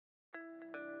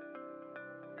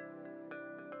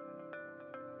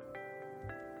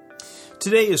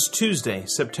Today is Tuesday,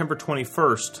 September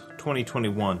 21st,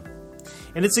 2021,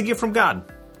 and it's a gift from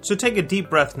God. So take a deep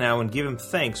breath now and give Him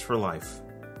thanks for life.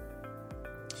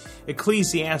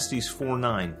 Ecclesiastes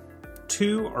 4:9.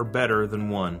 Two are better than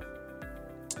one.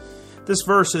 This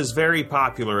verse is very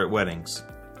popular at weddings.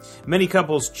 Many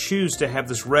couples choose to have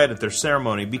this read at their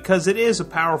ceremony because it is a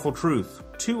powerful truth.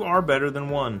 Two are better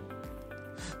than one.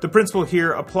 The principle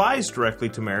here applies directly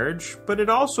to marriage, but it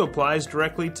also applies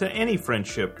directly to any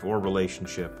friendship or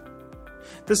relationship.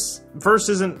 This verse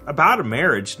isn't about a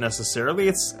marriage necessarily.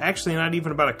 It's actually not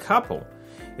even about a couple.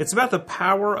 It's about the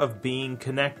power of being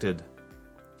connected.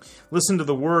 Listen to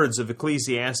the words of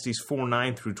Ecclesiastes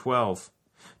 4:9 through 12.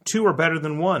 Two are better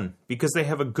than one, because they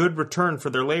have a good return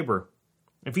for their labor.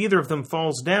 If either of them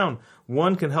falls down,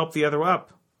 one can help the other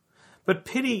up. But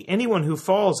pity anyone who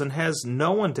falls and has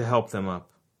no one to help them up.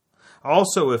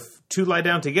 Also, if two lie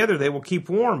down together, they will keep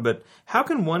warm, but how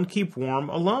can one keep warm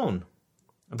alone?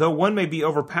 Though one may be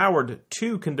overpowered,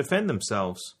 two can defend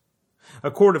themselves. A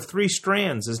cord of 3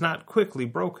 strands is not quickly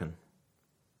broken.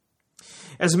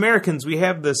 As Americans, we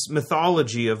have this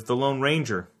mythology of the Lone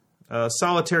Ranger, a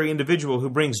solitary individual who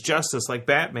brings justice like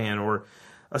Batman, or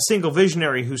a single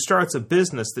visionary who starts a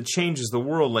business that changes the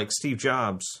world like Steve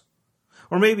Jobs.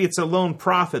 Or maybe it's a lone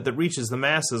prophet that reaches the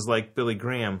masses like Billy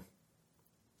Graham.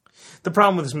 The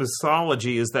problem with this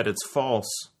mythology is that it's false.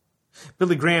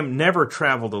 Billy Graham never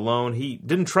traveled alone. He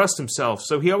didn't trust himself,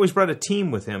 so he always brought a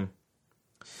team with him.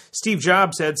 Steve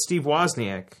Jobs had Steve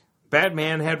Wozniak.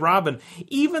 Batman had Robin.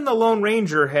 Even the Lone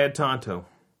Ranger had Tonto.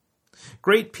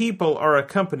 Great people are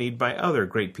accompanied by other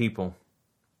great people.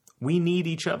 We need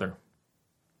each other.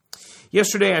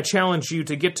 Yesterday I challenged you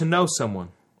to get to know someone.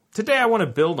 Today I want to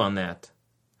build on that.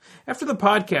 After the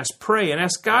podcast, pray and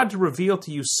ask God to reveal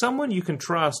to you someone you can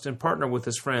trust and partner with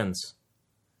as friends.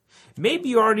 Maybe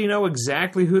you already know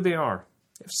exactly who they are.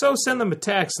 If so, send them a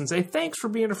text and say, "Thanks for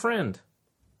being a friend."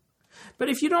 But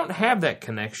if you don't have that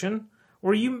connection,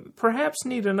 or you perhaps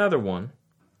need another one,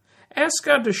 ask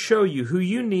God to show you who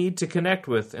you need to connect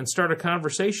with and start a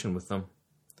conversation with them.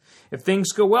 If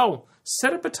things go well,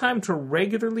 set up a time to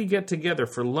regularly get together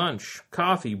for lunch,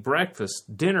 coffee,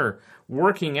 breakfast, dinner,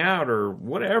 working out, or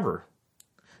whatever.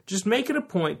 Just make it a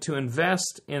point to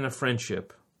invest in a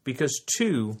friendship, because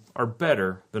two are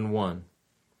better than one.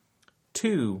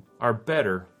 Two are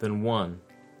better than one.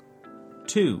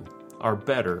 Two are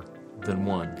better than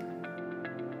one.